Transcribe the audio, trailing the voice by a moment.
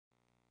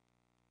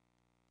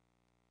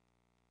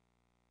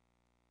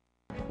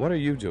What are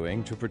you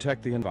doing to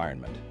protect the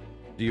environment?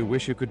 Do you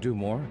wish you could do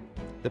more?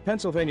 The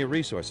Pennsylvania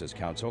Resources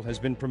Council has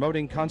been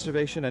promoting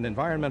conservation and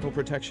environmental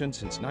protection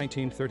since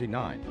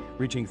 1939,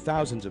 reaching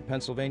thousands of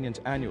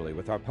Pennsylvanians annually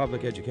with our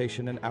public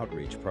education and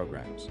outreach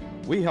programs.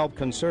 We help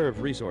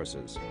conserve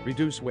resources,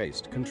 reduce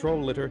waste,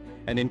 control litter,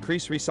 and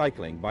increase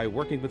recycling by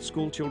working with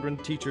school children,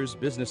 teachers,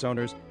 business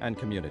owners, and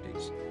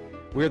communities.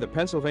 We're the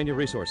Pennsylvania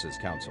Resources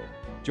Council.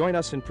 Join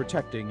us in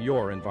protecting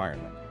your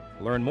environment.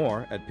 Learn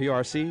more at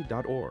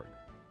prc.org.